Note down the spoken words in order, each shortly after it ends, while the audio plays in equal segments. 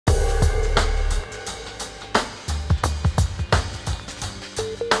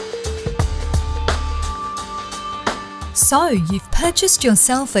So you've purchased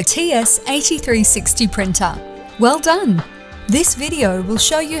yourself a TS8360 printer. Well done! This video will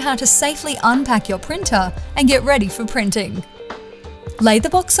show you how to safely unpack your printer and get ready for printing. Lay the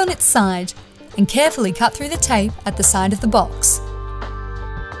box on its side and carefully cut through the tape at the side of the box.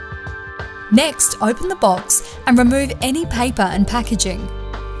 Next, open the box and remove any paper and packaging.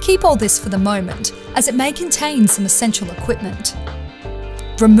 Keep all this for the moment, as it may contain some essential equipment.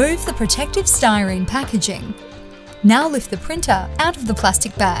 Remove the protective styrene packaging. Now lift the printer out of the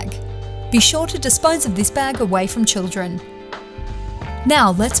plastic bag. Be sure to dispose of this bag away from children.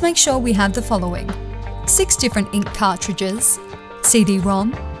 Now let's make sure we have the following: 6 different ink cartridges,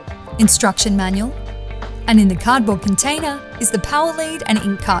 CD-ROM, instruction manual, and in the cardboard container is the power lead and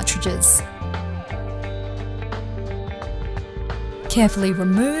ink cartridges. Carefully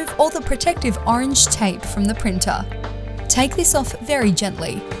remove all the protective orange tape from the printer. Take this off very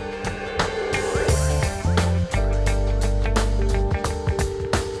gently.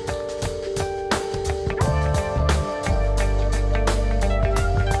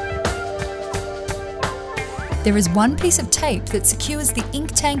 There is one piece of tape that secures the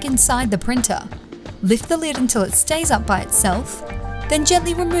ink tank inside the printer. Lift the lid until it stays up by itself, then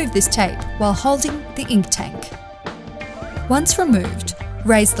gently remove this tape while holding the ink tank. Once removed,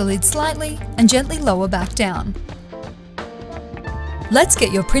 raise the lid slightly and gently lower back down. Let's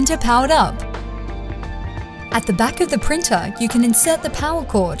get your printer powered up. At the back of the printer, you can insert the power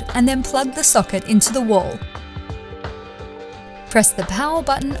cord and then plug the socket into the wall. Press the power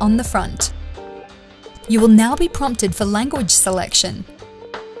button on the front. You will now be prompted for language selection.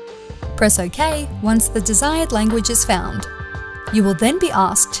 Press OK once the desired language is found. You will then be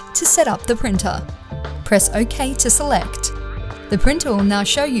asked to set up the printer. Press OK to select. The printer will now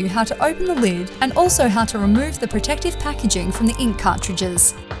show you how to open the lid and also how to remove the protective packaging from the ink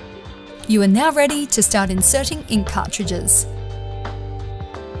cartridges. You are now ready to start inserting ink cartridges.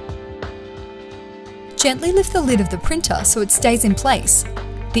 Gently lift the lid of the printer so it stays in place.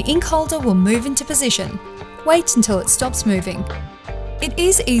 The ink holder will move into position. Wait until it stops moving. It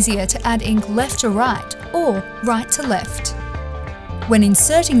is easier to add ink left to right or right to left. When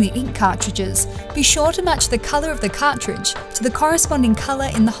inserting the ink cartridges, be sure to match the colour of the cartridge to the corresponding colour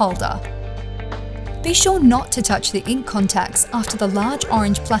in the holder. Be sure not to touch the ink contacts after the large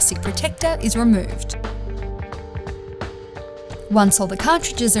orange plastic protector is removed. Once all the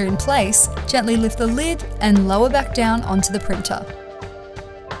cartridges are in place, gently lift the lid and lower back down onto the printer.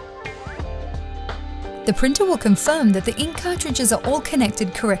 The printer will confirm that the ink cartridges are all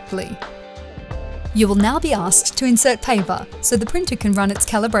connected correctly. You will now be asked to insert paper so the printer can run its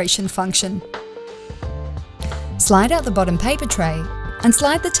calibration function. Slide out the bottom paper tray and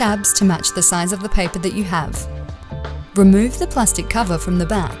slide the tabs to match the size of the paper that you have. Remove the plastic cover from the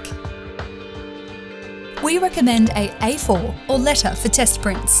back. We recommend a A4 or letter for test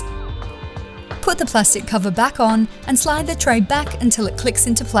prints. Put the plastic cover back on and slide the tray back until it clicks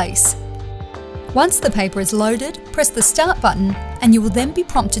into place. Once the paper is loaded, press the Start button and you will then be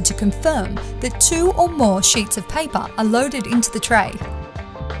prompted to confirm that 2 or more sheets of paper are loaded into the tray.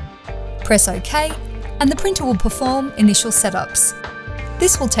 Press OK and the printer will perform initial setups.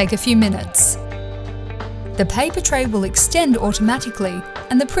 This will take a few minutes. The paper tray will extend automatically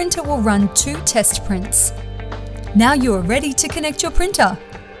and the printer will run 2 test prints. Now you are ready to connect your printer.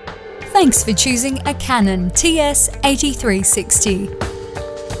 Thanks for choosing a Canon TS8360.